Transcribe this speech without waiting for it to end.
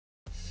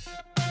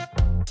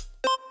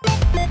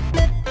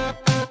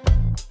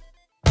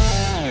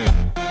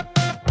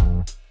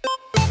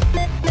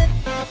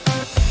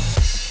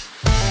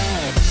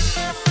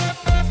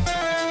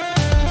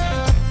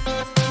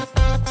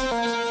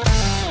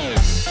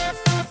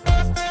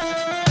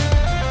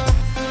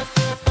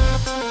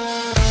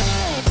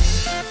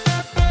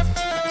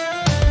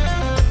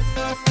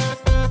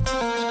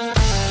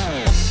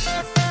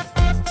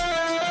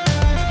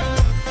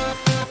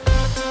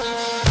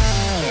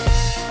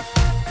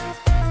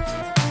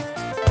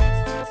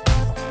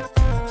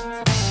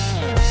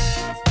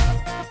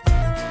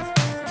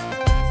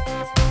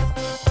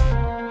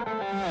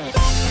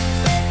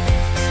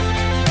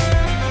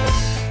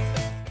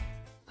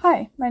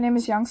name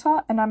is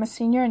Youngseo, and I'm a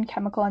senior in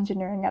chemical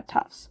engineering at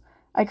Tufts.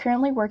 I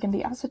currently work in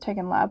the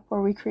Asatekin lab,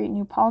 where we create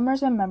new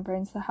polymers and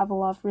membranes that have a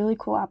lot of really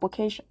cool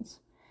applications.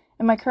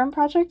 In my current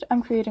project,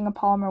 I'm creating a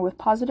polymer with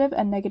positive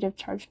and negative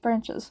charged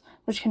branches,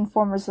 which can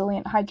form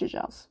resilient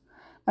hydrogels.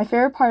 My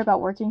favorite part about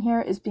working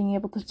here is being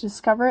able to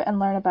discover and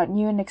learn about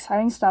new and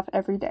exciting stuff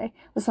every day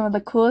with some of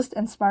the coolest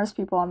and smartest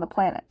people on the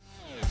planet.